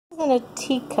in a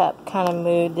teacup kind of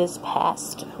mood this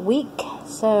past week,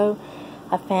 so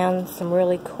I found some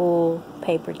really cool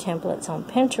paper templates on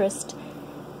Pinterest,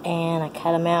 and I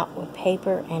cut them out with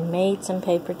paper and made some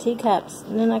paper teacups.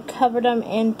 And then I covered them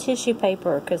in tissue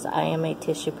paper because I am a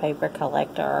tissue paper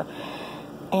collector,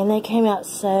 and they came out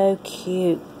so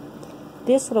cute.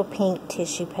 This little pink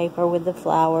tissue paper with the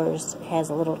flowers has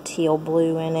a little teal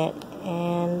blue in it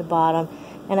and the bottom,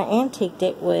 and I antiqued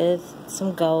it with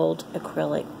some gold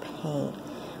acrylic paint.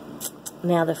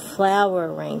 Now the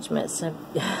flower arrangements,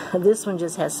 this one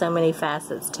just has so many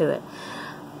facets to it.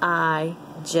 I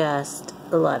just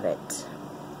love it.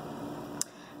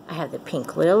 I have the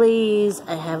pink lilies,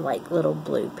 I have like little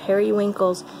blue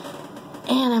periwinkles,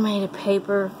 and I made a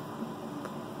paper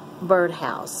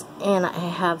birdhouse, and I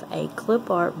have a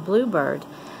clipart bluebird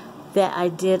that I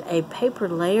did a paper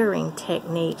layering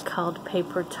technique called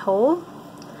paper Tole,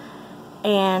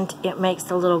 and it makes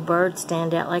the little bird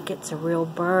stand out like it's a real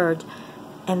bird.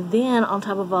 And then on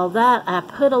top of all that, I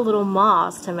put a little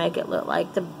moss to make it look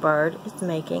like the bird is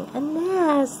making a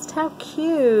nest. How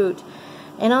cute!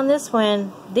 And on this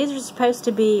one, these are supposed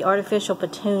to be artificial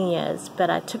petunias, but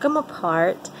I took them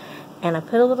apart and I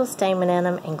put a little stamen in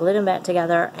them and glued them back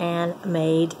together and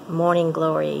made morning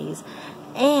glories.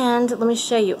 And let me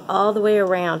show you all the way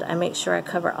around. I make sure I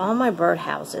cover all my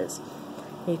birdhouses.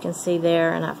 You can see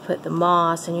there, and I've put the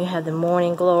moss, and you have the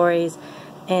morning glories.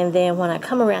 And then when I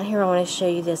come around here, I want to show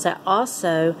you this. I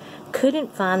also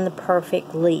couldn't find the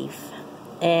perfect leaf,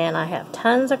 and I have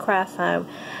tons of craft foam,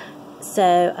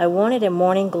 so I wanted a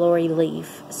morning glory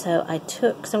leaf. So I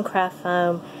took some craft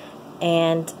foam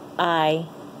and I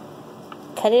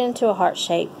cut it into a heart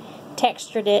shape,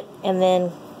 textured it, and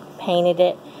then painted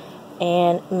it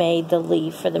and made the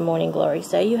leaf for the morning glory.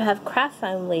 So you have craft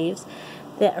foam leaves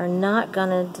that are not going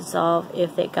to dissolve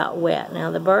if it got wet. Now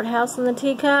the birdhouse and the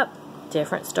teacup,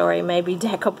 different story, maybe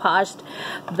decoupaged,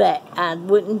 but I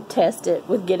wouldn't test it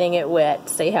with getting it wet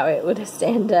to see how it would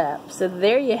stand up. So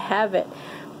there you have it.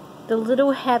 The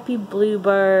little happy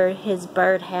bluebird, his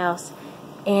birdhouse,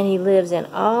 and he lives in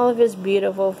all of his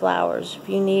beautiful flowers. If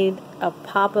you need a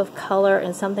pop of color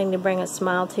and something to bring a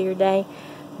smile to your day,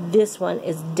 this one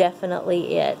is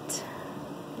definitely it.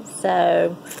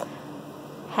 So,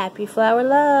 happy flower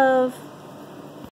love!